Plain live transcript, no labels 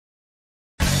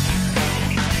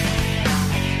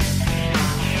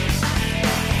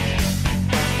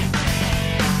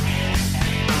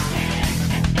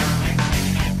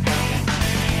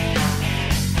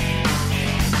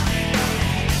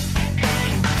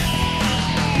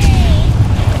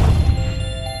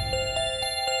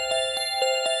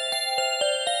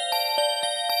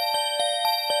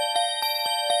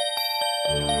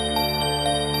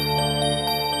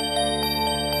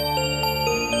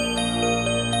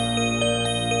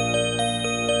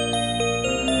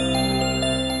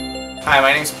Hi,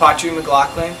 my name is Patri. I'm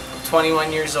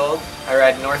 21 years old. I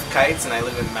ride North Kites and I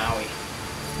live in Maui.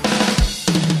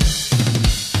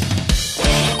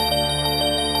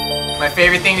 My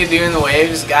favorite thing to do in the waves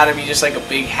has got to be just like a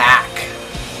big hack.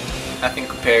 Nothing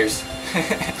compares.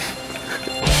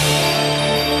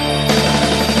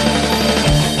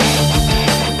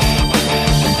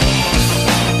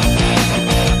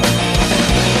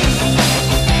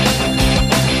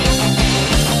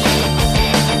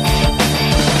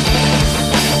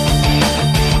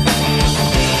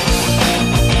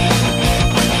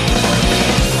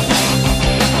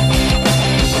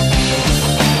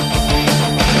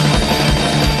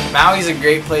 Maui's a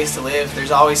great place to live.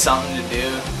 There's always something to do.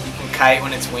 You can kite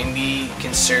when it's windy, you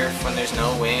can surf when there's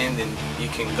no wind, and you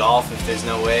can golf if there's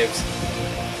no waves.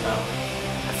 So,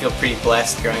 I feel pretty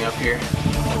blessed growing up here.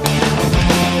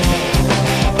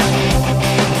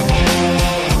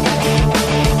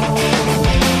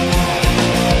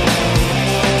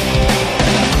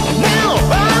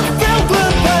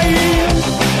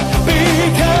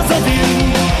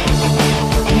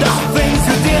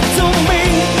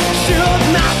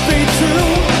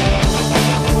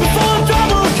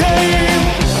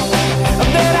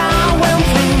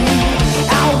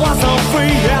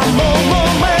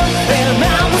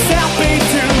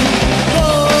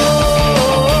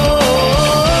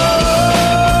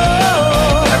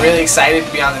 I'm really excited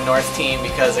to be on the North team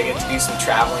because I get to do some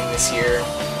traveling this year.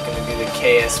 I'm going to do the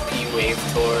KSP Wave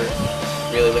Tour.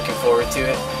 Really looking forward to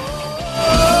it.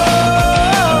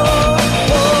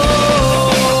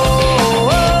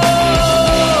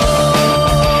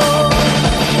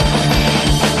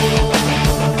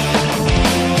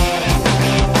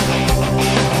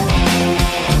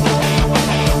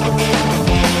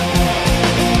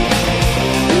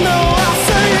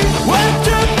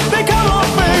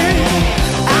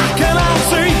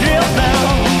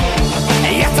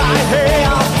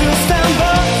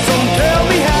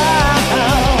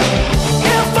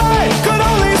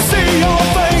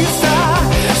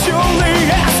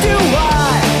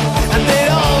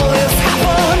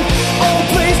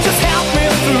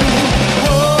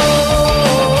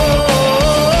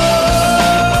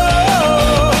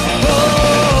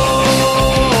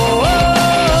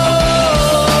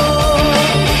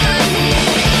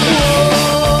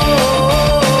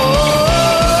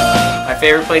 My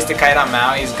favorite place to kite on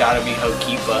Maui has got to be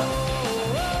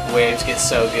Ho'okipa. The waves get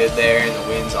so good there and the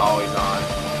wind's always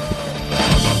on.